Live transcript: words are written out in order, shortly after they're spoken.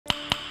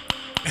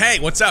Hey,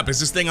 what's up? Is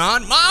this thing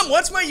on? Mom,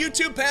 what's my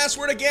YouTube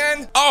password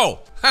again? Oh,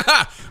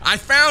 haha, I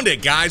found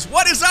it, guys.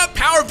 What is up?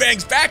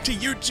 Powerbang's back to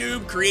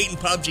YouTube, creating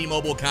PUBG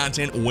mobile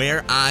content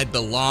where I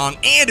belong.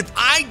 And if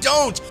I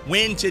don't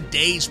win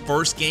today's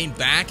first game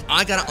back,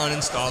 I gotta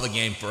uninstall the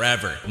game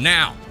forever.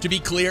 Now, to be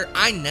clear,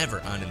 I never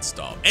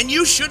uninstalled. And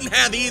you shouldn't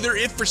have either.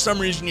 If for some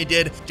reason you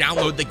did,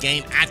 download the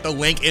game at the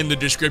link in the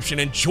description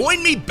and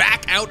join me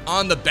back out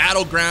on the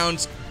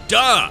battlegrounds.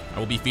 Duh! I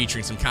will be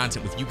featuring some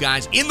content with you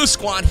guys in the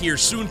squad here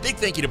soon. Big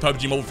thank you to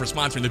PUBG Mobile for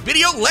sponsoring the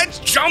video. Let's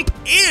jump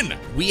in!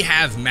 We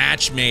have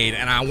match made,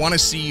 and I want to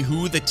see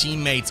who the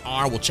teammates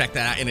are. We'll check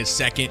that out in a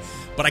second.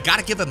 But I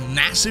gotta give a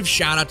massive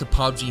shout out to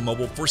PUBG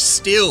Mobile for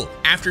still,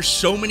 after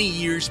so many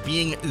years,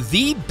 being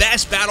the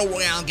best battle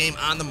royale game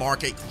on the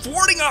market,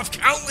 thwarting off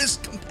countless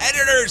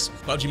competitors.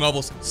 PUBG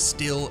Mobile's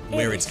still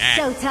where it's at.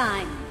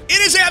 Showtime. It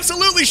is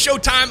absolutely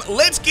showtime.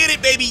 Let's get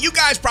it, baby. You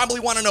guys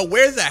probably want to know,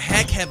 where the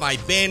heck have I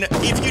been?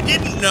 If you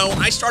didn't know,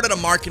 I started a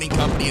marketing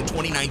company in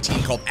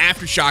 2019 called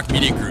Aftershock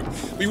Media Group.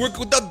 We work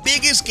with the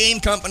biggest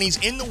game companies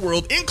in the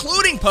world,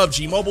 including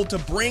PUBG Mobile, to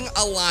bring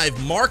alive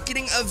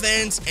marketing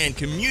events and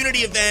community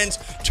events,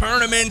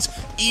 tournaments,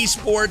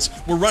 esports.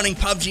 We're running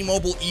PUBG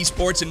Mobile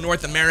esports in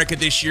North America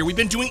this year. We've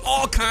been doing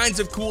all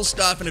kinds of cool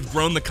stuff and have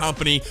grown the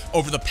company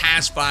over the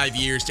past 5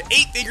 years to 8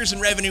 figures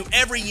in revenue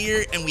every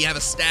year, and we have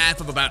a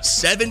staff of about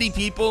 70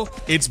 people.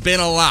 It's been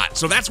a lot.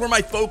 So that's where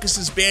my focus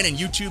has been, and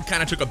YouTube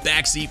kind of took a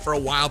backseat for a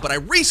while, but I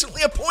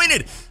recently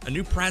appointed a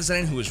new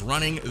president who is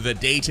running the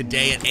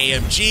day-to-day at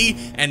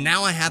AMG, and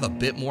now I have a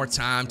bit more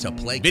time to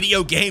play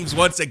video games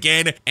once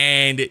again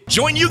and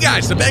join you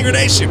guys, the Banger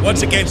Nation,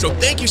 once again. So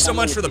thank you so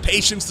much for the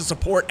patience, the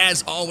support,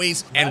 as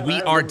always, and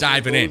we are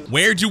diving in.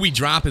 Where do we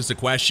drop is the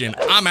question.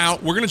 I'm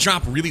out. We're gonna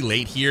drop really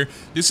late here.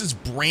 This is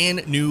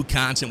brand new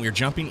content. We are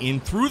jumping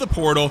in through the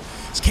portal.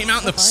 This came out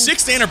in the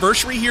 6th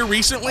anniversary here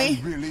recently.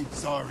 I'm really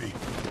sorry.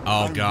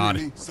 Oh, God.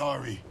 I'm really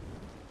sorry.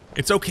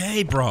 It's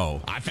okay,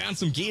 bro. I found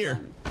some gear.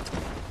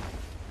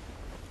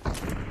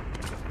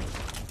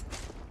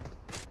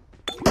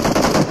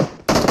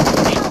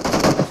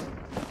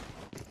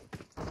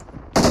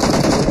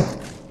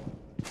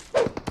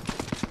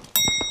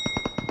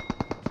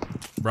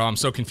 Bro, I'm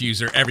so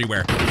confused. They're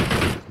everywhere.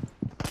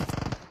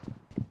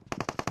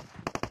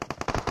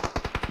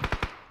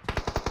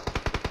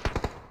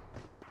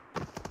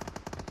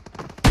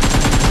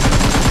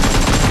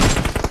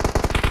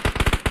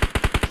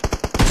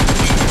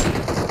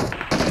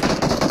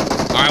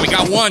 All right, we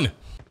got one.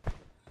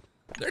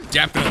 They're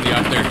definitely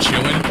up there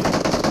chilling.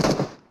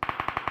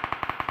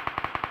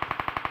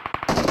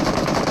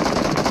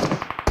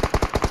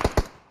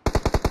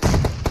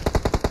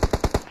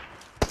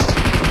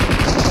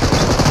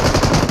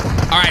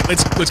 All right,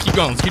 let's keep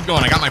going. Let's keep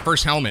going. I got my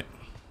first helmet.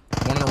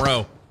 One in a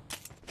row.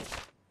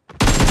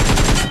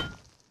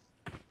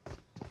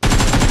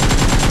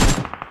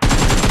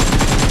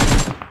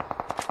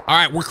 All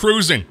right, we're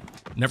cruising.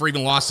 Never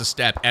even lost a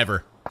step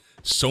ever.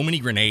 So many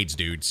grenades,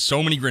 dude.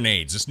 So many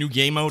grenades. This new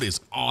game mode is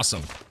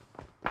awesome.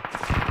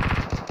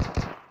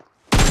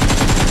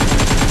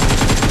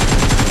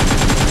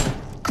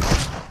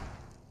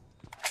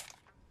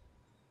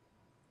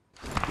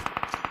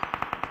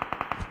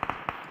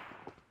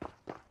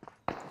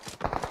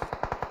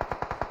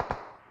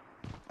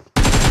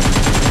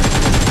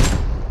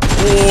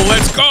 Oh,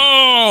 let's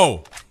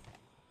go!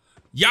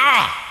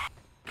 Yeah!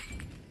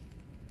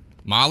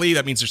 Molly,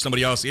 that means there's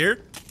somebody else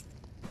here.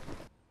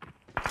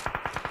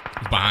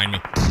 He's behind me.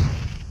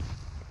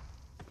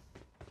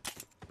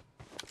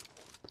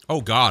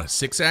 Oh, God.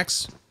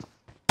 6X?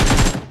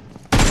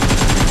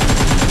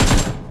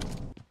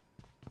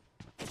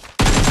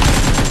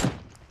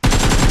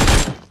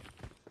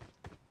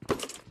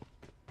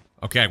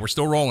 Okay, we're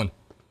still rolling.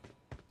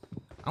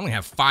 I only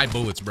have 5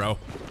 bullets, bro.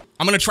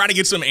 I'm gonna try to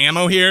get some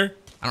ammo here.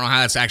 I don't know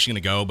how that's actually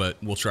gonna go, but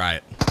we'll try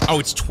it. Oh,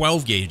 it's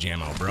 12 gauge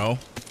ammo, bro.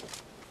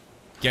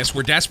 Guess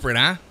we're desperate,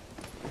 huh?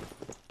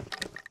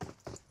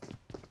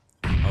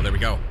 Oh, there we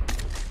go.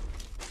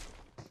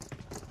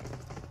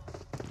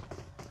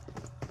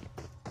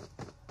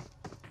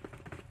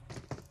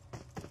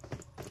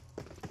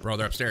 Bro,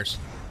 they're upstairs.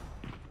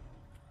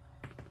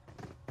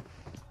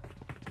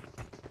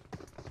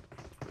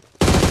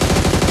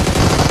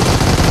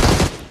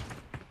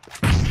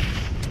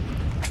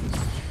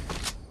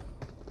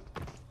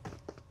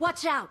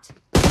 Watch out!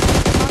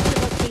 Mark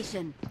the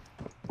location.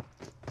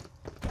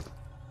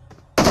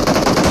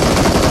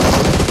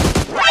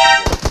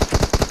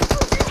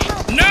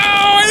 No!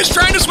 I was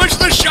trying to switch to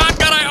the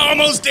shotgun. I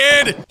almost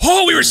did.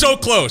 Oh, we were so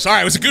close. All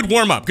right, it was a good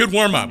warm-up. Good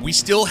warm-up. We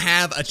still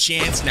have a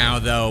chance now,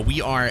 though.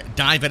 We are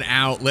diving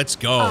out. Let's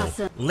go.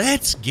 Awesome.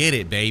 Let's get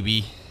it,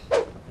 baby.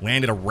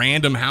 Landed a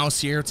random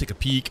house here. Take a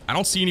peek. I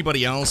don't see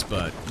anybody else,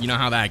 but you know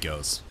how that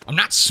goes. I'm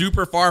not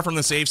super far from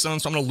the safe zone,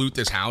 so I'm gonna loot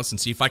this house and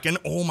see if I can.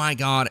 Oh my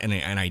God, and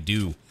I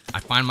do. I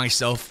find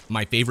myself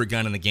my favorite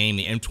gun in the game,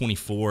 the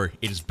M24.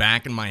 It is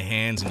back in my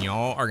hands, and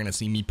y'all are gonna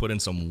see me put in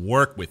some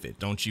work with it.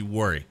 Don't you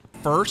worry.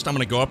 First, I'm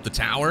gonna go up the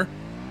tower.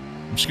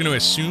 I'm just gonna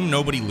assume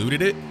nobody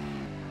looted it.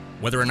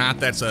 Whether or not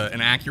that's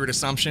an accurate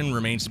assumption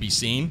remains to be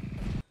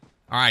seen.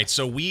 All right,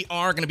 so we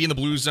are going to be in the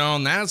blue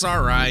zone. That's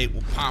all right.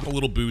 We'll pop a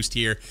little boost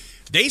here.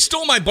 They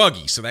stole my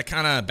buggy, so that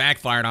kind of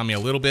backfired on me a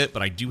little bit,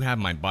 but I do have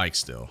my bike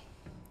still.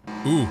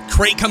 Ooh,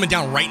 crate coming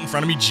down right in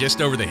front of me just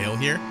over the hill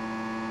here.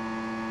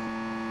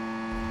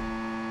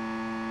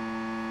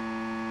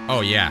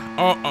 Oh, yeah.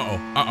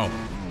 Uh-oh.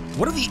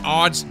 What are the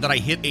odds that I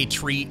hit a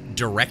tree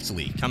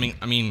directly? I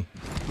mean,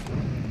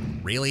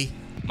 really?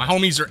 My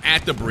homies are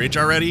at the bridge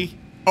already?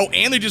 Oh,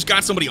 and they just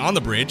got somebody on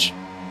the bridge.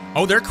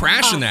 Oh, they're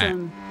crashing that.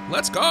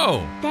 Let's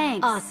go.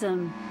 Thanks.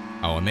 Awesome.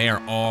 Oh, and they are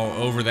all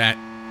over that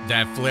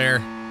flare.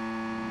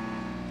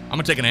 I'm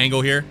gonna take an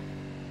angle here.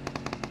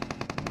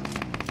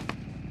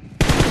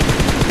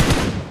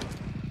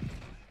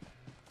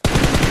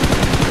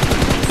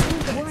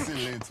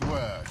 Excellent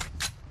work.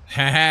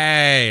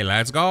 Hey,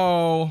 let's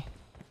go.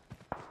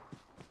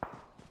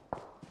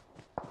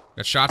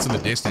 Got shots in the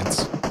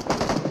distance.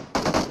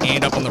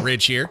 And up on the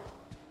ridge here.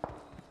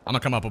 I'm gonna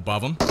come up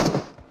above them.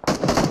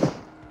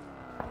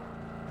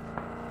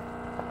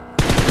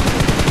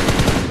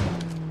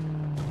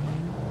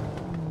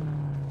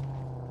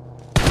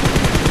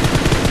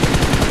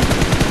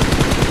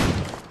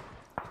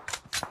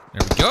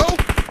 There we go.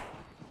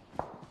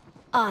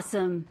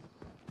 Awesome.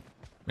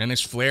 Man, this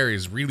flare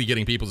is really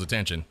getting people's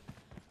attention.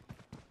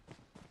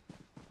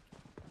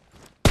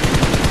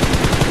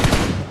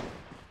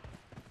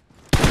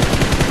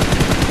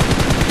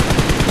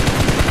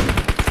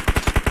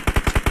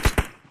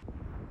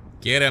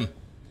 Get him.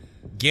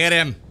 Get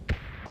him.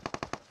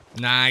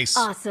 Nice.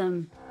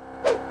 Awesome.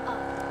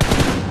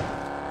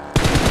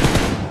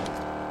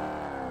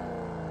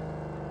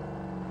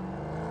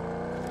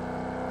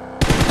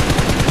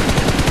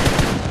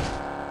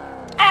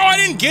 I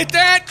didn't get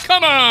that?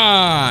 Come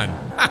on!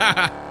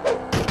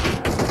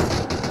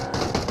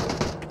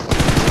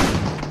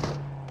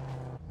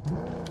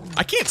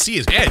 I can't see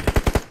his head.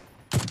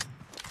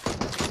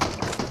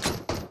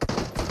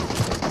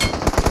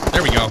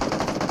 There we go.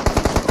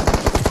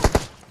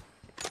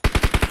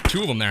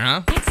 Two of them there,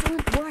 huh?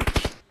 Excellent work.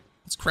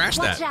 Let's crash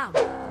Watch that. out.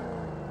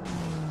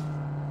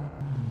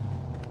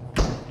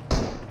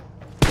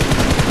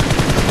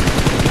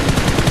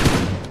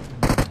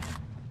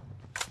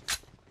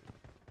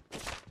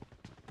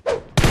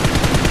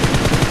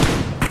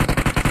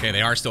 Okay,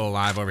 they are still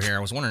alive over here. I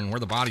was wondering where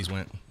the bodies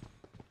went.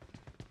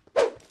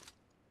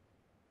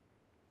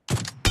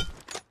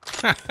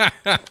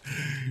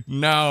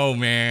 No,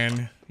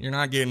 man. You're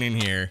not getting in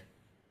here.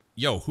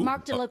 Yo, who?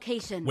 Marked a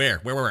location.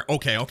 Where?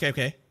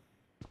 Okay.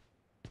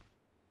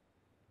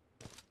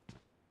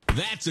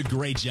 That's a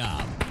great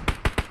job.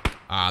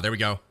 Ah, there we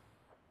go.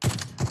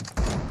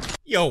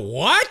 Yo,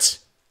 what?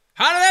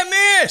 How did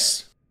that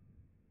miss?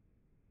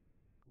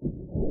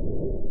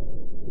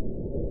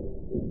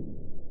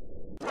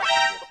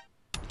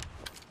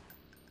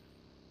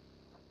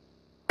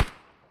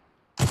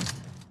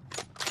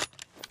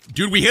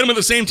 Dude, we hit him at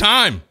the same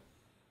time.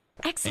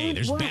 Excellent Hey,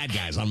 there's work. bad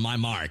guys on my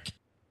mark.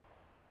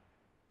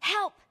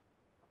 Help.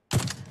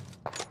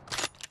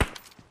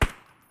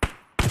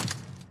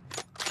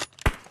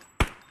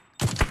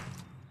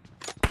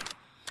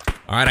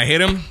 All right, I hit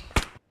him.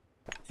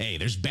 Hey,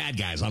 there's bad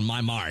guys on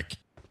my mark.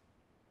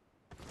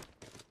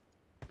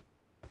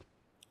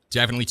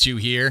 Definitely two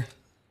here.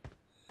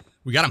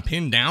 We got him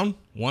pinned down.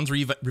 One's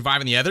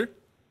reviving the other.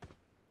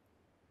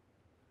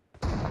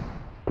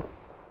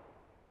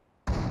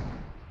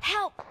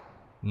 Help.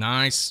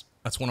 Nice.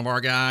 That's one of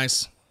our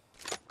guys.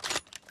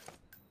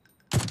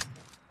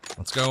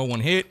 Let's go. One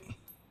hit.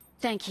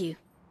 Thank you.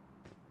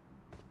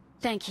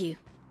 Thank you.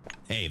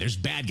 Hey, there's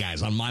bad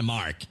guys on my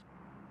mark.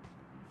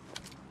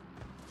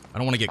 I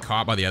don't want to get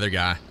caught by the other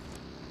guy.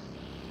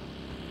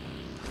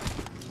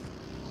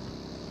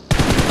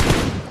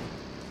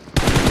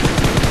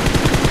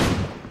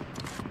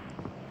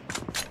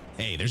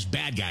 Hey, there's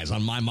bad guys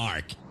on my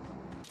mark.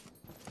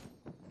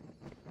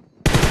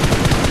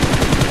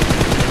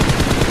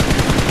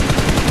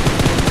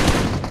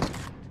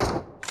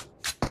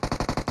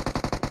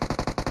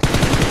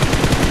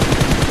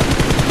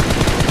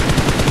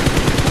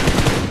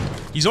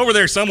 He's over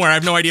there somewhere. I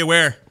have no idea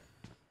where.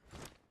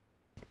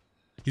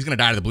 He's going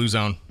to die to the blue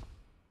zone.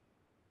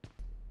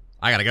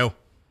 I got to go.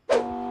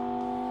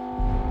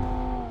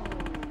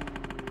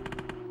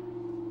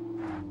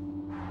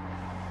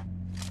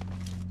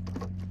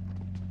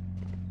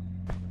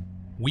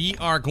 We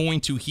are going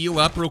to heal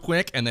up real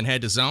quick and then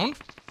head to zone.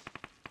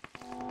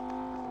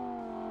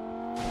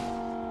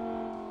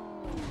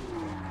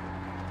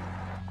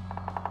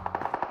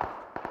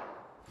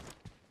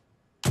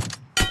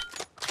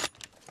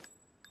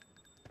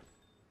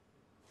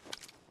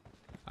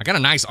 I got a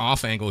nice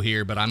off angle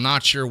here, but I'm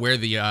not sure where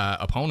the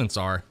opponents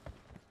are.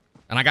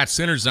 And I got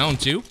center zone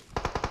too.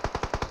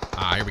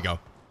 Ah, here we go.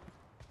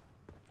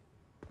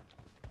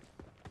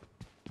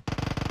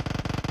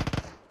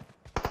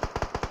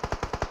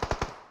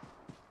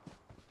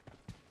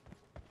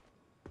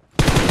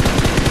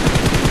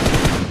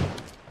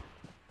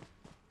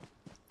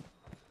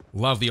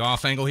 Love the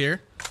off angle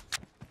here.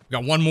 We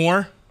got one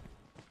more.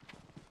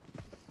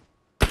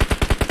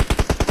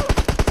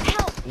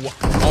 Help.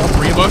 All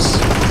three of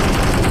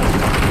us.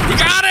 We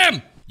got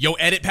him! Yo,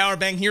 edit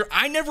Powerbang here.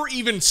 I never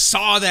even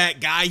saw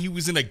that guy. He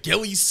was in a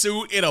ghillie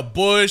suit in a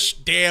bush.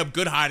 Damn,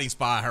 good hiding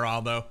spot,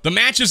 Geraldo. The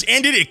match has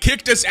ended. It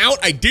kicked us out.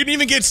 I didn't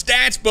even get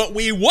stats, but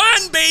we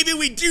won, baby.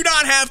 We do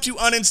not have to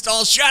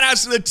uninstall. Shout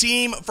outs to the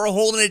team for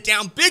holding it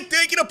down. Big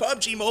thank you to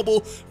PUBG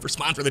Mobile for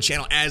sponsoring the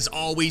channel as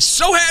always.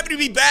 So happy to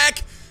be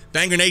back.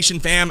 Banger Nation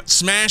fam,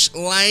 smash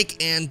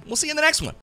like, and we'll see you in the next one.